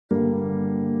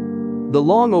The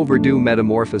long overdue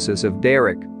metamorphosis of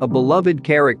Derek, a beloved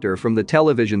character from the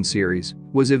television series,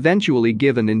 was eventually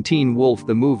given in Teen Wolf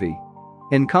the movie.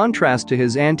 In contrast to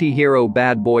his anti-hero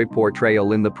bad boy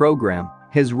portrayal in the program,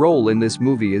 his role in this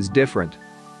movie is different.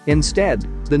 Instead,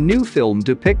 the new film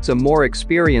depicts a more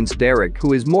experienced Derek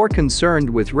who is more concerned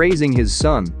with raising his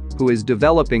son, who is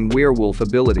developing werewolf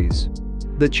abilities.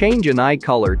 The change in eye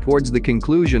color towards the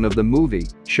conclusion of the movie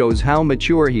shows how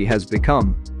mature he has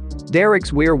become.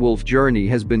 Derek's werewolf journey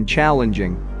has been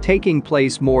challenging, taking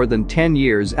place more than 10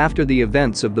 years after the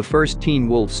events of the first Teen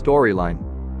Wolf storyline.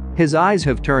 His eyes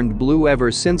have turned blue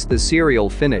ever since the serial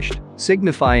finished,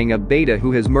 signifying a beta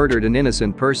who has murdered an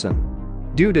innocent person.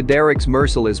 Due to Derek's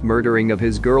merciless murdering of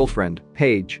his girlfriend,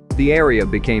 Paige, the area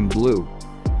became blue.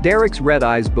 Derek's red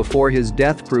eyes before his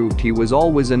death proved he was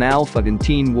always an alpha in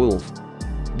Teen Wolf.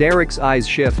 Derek's eyes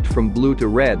shift from blue to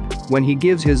red when he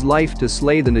gives his life to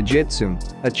slay the nogitsune,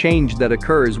 a change that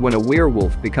occurs when a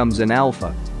werewolf becomes an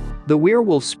alpha. The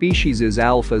werewolf species'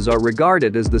 alphas are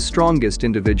regarded as the strongest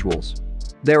individuals.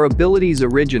 Their abilities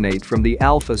originate from the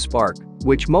alpha spark,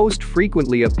 which most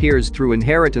frequently appears through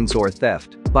inheritance or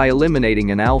theft, by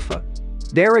eliminating an alpha.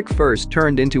 Derek first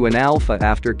turned into an alpha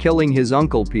after killing his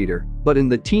uncle Peter, but in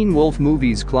the Teen Wolf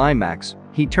movie's climax,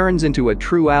 he turns into a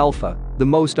true alpha, the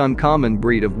most uncommon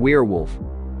breed of werewolf.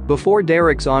 Before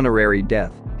Derek's honorary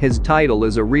death, his title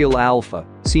as a real alpha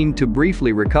seemed to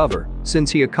briefly recover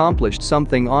since he accomplished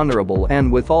something honorable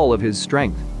and with all of his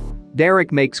strength.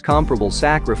 Derek makes comparable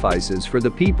sacrifices for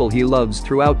the people he loves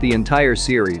throughout the entire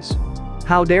series.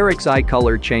 How Derek's eye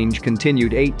color change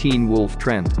continued a Teen Wolf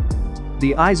trend.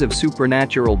 The eyes of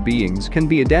supernatural beings can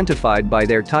be identified by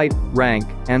their type, rank,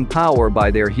 and power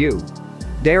by their hue.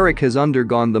 Derek has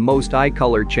undergone the most eye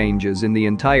color changes in the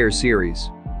entire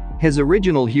series. His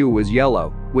original hue was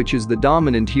yellow, which is the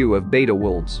dominant hue of beta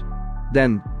wolves.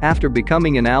 Then, after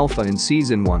becoming an alpha in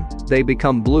season 1, they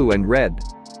become blue and red.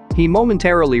 He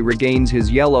momentarily regains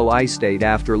his yellow eye state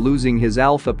after losing his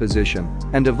alpha position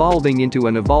and evolving into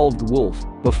an evolved wolf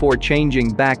before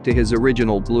changing back to his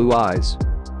original blue eyes.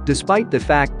 Despite the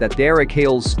fact that Derek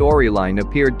Hale's storyline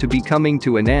appeared to be coming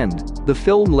to an end, the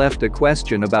film left a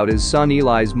question about his son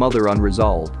Eli's mother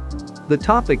unresolved. The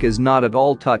topic is not at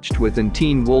all touched within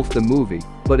Teen Wolf the movie,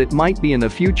 but it might be in a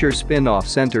future spin-off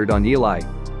centered on Eli.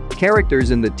 Characters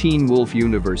in the Teen Wolf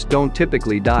universe don't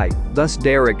typically die, thus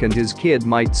Derek and his kid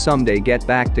might someday get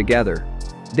back together.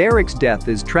 Derek's death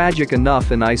is tragic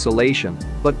enough in isolation,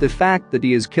 but the fact that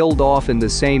he is killed off in the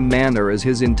same manner as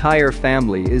his entire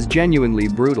family is genuinely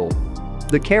brutal.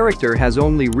 The character has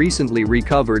only recently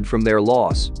recovered from their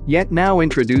loss, yet now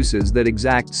introduces that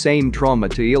exact same trauma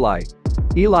to Eli.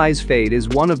 Eli's fate is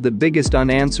one of the biggest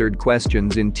unanswered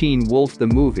questions in Teen Wolf the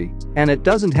movie, and it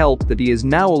doesn't help that he is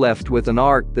now left with an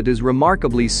arc that is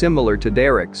remarkably similar to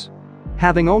Derek's.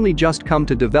 Having only just come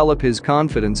to develop his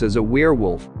confidence as a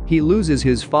werewolf, he loses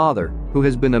his father, who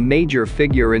has been a major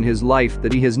figure in his life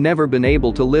that he has never been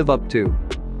able to live up to.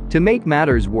 To make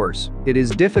matters worse, it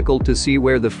is difficult to see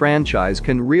where the franchise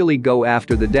can really go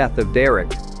after the death of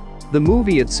Derek. The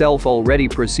movie itself already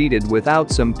proceeded without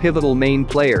some pivotal main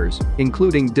players,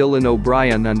 including Dylan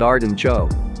O'Brien and Arden Cho.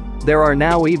 There are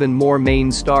now even more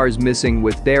main stars missing,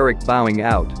 with Derek bowing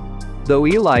out. Though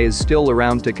Eli is still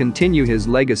around to continue his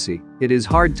legacy, it is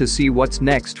hard to see what's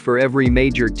next for every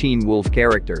major Teen Wolf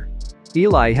character.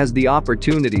 Eli has the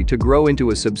opportunity to grow into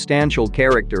a substantial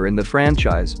character in the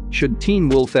franchise, should Teen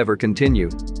Wolf ever continue.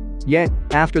 Yet,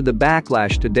 after the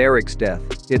backlash to Derek's death,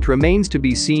 it remains to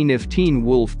be seen if Teen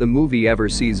Wolf the movie ever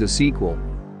sees a sequel.